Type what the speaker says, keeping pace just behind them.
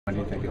When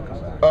do you think he'll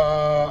come back?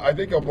 I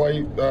think he'll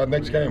play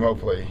next game,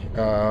 hopefully.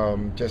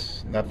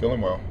 Just not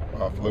feeling well.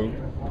 Flu.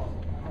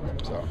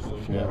 So,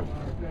 yeah.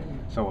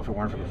 So if it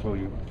weren't for the flu,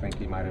 you think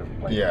he might have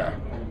played? Yeah.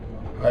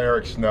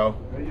 Eric Snow.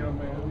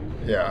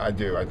 Yeah, I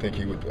do. I think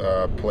he would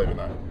play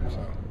tonight. So.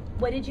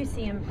 What did you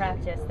see in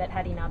practice that,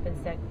 had he not been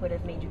sick, would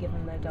have made you give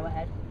him the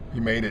go-ahead?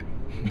 He made it.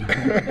 He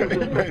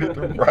made it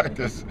through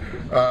practice.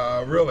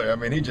 Really, I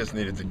mean, he just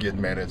needed to get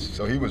minutes,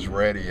 so he was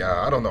ready.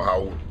 I don't know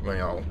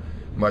how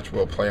much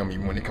we'll play him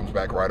even when he comes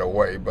back right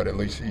away, but at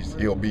least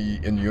he'll be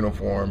in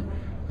uniform,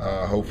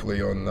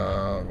 hopefully on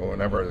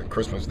whenever the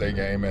Christmas Day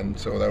game, and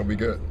so that'll be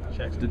good.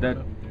 Did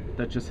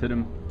that just hit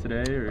him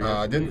today?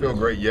 Or didn't feel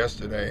great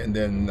yesterday, and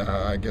then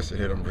I guess it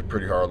hit him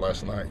pretty hard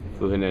last night.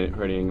 So hurting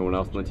anyone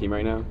else on the team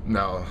right now?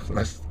 No,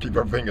 let's keep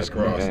our fingers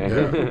crossed.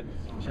 Okay. Yeah.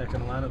 Checking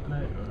the lineup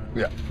tonight?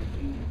 Yeah.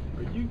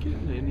 Are you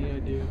getting any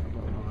idea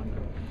on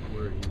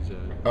where he's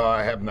at?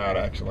 I have not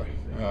actually.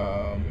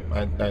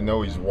 I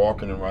know he's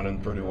walking and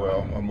running pretty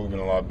well. I'm moving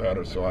a lot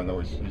better, so I know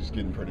he's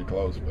getting pretty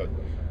close. But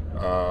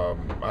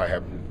I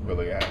haven't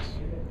really asked.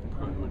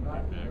 Probably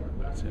wouldn't be back.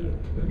 That's it.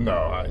 No,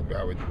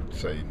 I would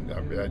say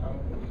I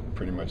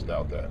pretty much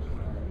doubt that.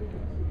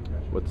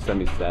 What's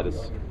Semi's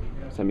status?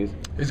 Semi's?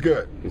 He's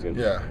good. He's good.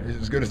 Yeah, he's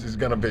as good as he's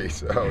gonna be.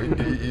 So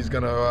he's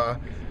gonna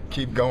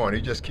keep going.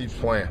 He just keeps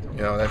playing.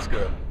 That's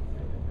good.